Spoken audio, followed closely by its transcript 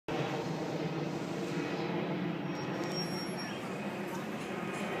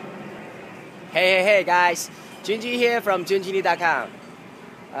Hey guys, Junjun here from Junjun.com.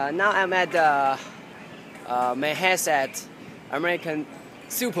 Now I'm at the Manhasset American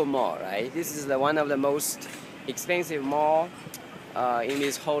Super Mall, right? This is one of the most expensive mall in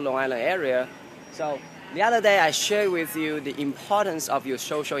this whole Long Island area. So the other day I shared with you the importance of your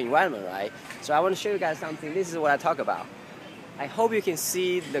social environment, right? So I want to show you guys something. This is what I talk about. I hope you can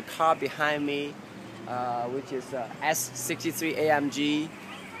see the car behind me, which is S63 AMG.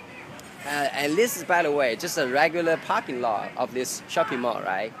 And this is, by the way, just a regular parking lot of this shopping mall,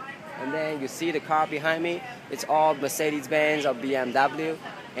 right? And then you see the car behind me. It's all Mercedes-Benz or BMW.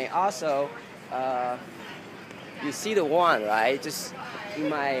 And also, you see the one, right? Just in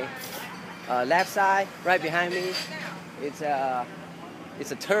my left side, right behind me, it's a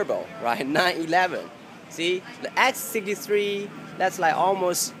turbo, right? 911. See, the X63, that's like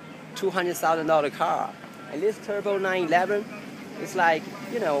almost $200,000 car. And this turbo 911, it's like,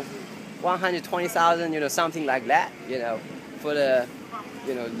 120,000, something like that, for the,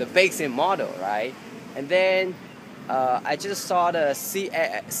 the basic model, right? And then I just saw the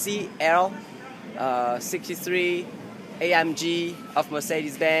CL63 AMG of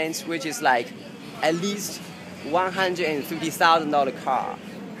Mercedes-Benz, which is like at least $150,000 car.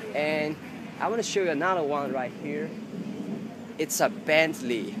 And I want to show you another one right here. It's a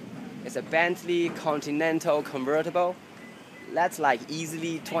Bentley. It's a Bentley Continental convertible. That's like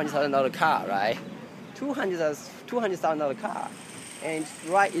easily $20,000 car, right? $200,000 car, and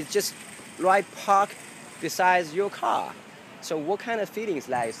it's just right parked beside your car. So what kind of feelings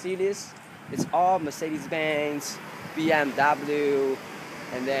like? You see this? It's all Mercedes-Benz, BMW,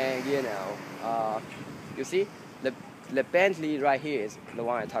 and then you see the Bentley right here is the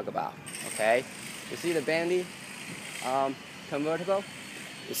one I talk about. Okay, you see the Bentley convertible?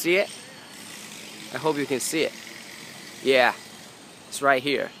 You see it? I hope you can see it. Yeah, it's right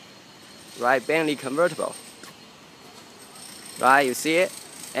here, right? Bentley convertible, right? You see it?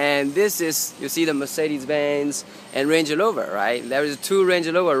 And this is, you see the Mercedes-Benz and Range Rover, right? There is two Range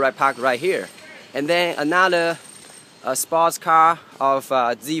Rover right parked right here, and then another sports car of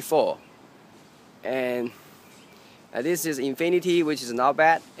Z4, and this is Infiniti, which is not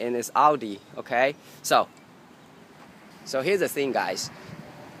bad, and it's Audi. Okay, so here's the thing, guys.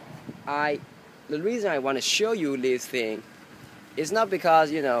 The reason I want to show you this thing is not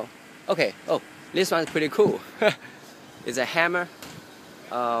because, okay, oh, this one's pretty cool. It's a Hammer.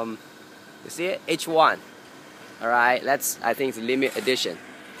 You see it? H1. Alright, I think it's a limited edition.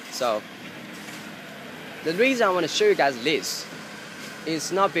 So, the reason I want to show you guys this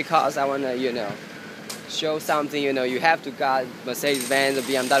is not because I want to, show something, you have to got Mercedes-Benz or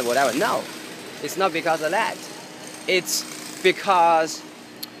BMW, whatever. No, it's not because of that. It's because,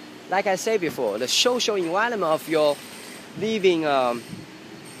 like I said before, the social environment of your living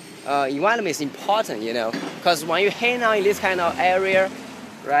environment is important, because when you hang out in this kind of area,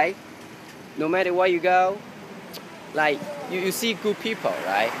 right, no matter where you go, like you see good people,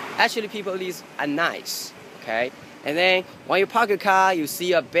 right? Actually, people are nice, okay? And then when you park your car, you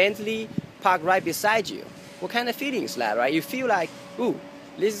see a Bentley parked right beside you. What kind of feelings like, right? You feel like, ooh,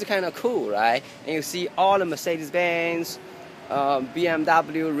 this is kind of cool, right? And you see all the Mercedes-Benz,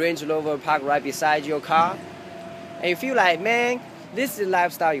 BMW, Range Rover parked right beside your car, and you feel like, man, this is the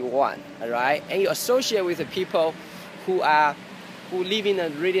lifestyle you want, alright? And you associate with the people who live in a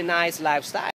really nice lifestyle.